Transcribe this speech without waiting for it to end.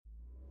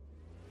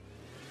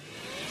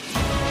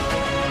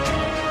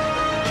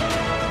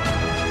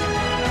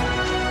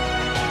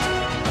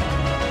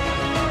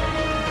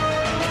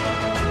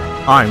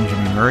I'm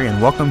Jimmy Murray,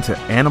 and welcome to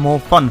Animal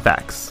Fun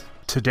Facts.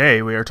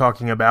 Today we are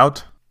talking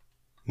about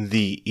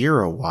the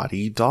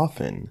Irrawaddy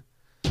dolphin.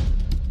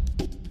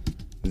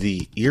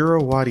 The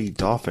Irrawaddy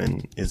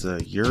dolphin is a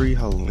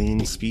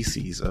euryhaline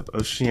species of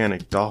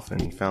oceanic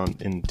dolphin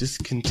found in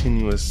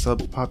discontinuous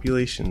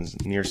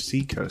subpopulations near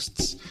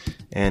seacoasts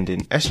and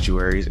in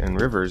estuaries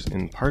and rivers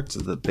in parts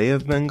of the Bay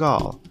of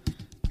Bengal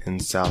and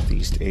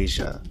Southeast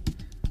Asia.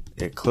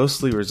 It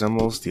closely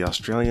resembles the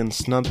Australian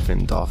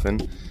snubfin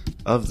dolphin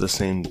of the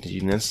same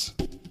genus,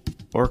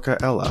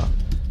 Orcaella,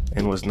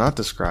 and was not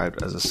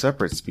described as a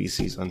separate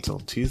species until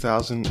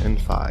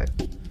 2005.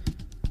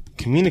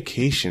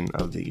 Communication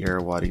of the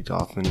Irrawaddy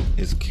dolphin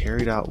is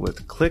carried out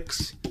with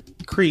clicks,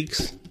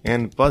 creaks,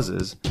 and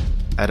buzzes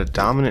at a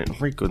dominant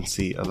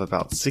frequency of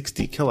about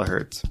 60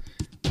 kHz,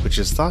 which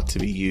is thought to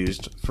be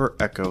used for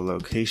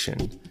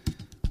echolocation.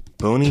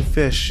 Bony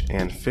fish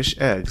and fish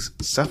eggs,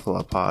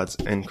 cephalopods,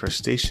 and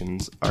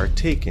crustaceans are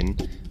taken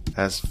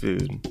as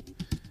food.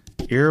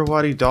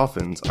 Irrawaddy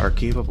dolphins are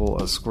capable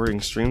of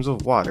squirting streams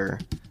of water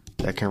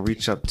that can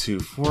reach up to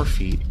 4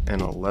 feet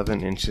and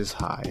 11 inches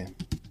high.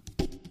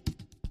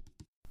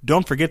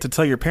 Don't forget to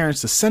tell your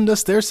parents to send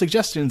us their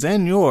suggestions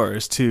and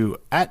yours to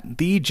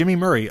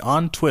 @TheJimmyMurray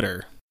on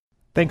Twitter.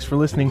 Thanks for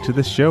listening to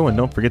this show, and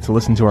don't forget to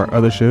listen to our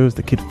other shows,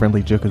 the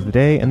Kid-Friendly Joke of the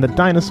Day and the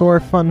Dinosaur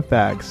Fun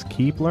Facts.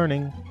 Keep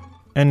learning.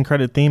 End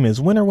credit theme is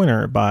Winner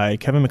Winner by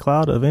Kevin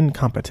MacLeod of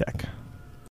Incompetech.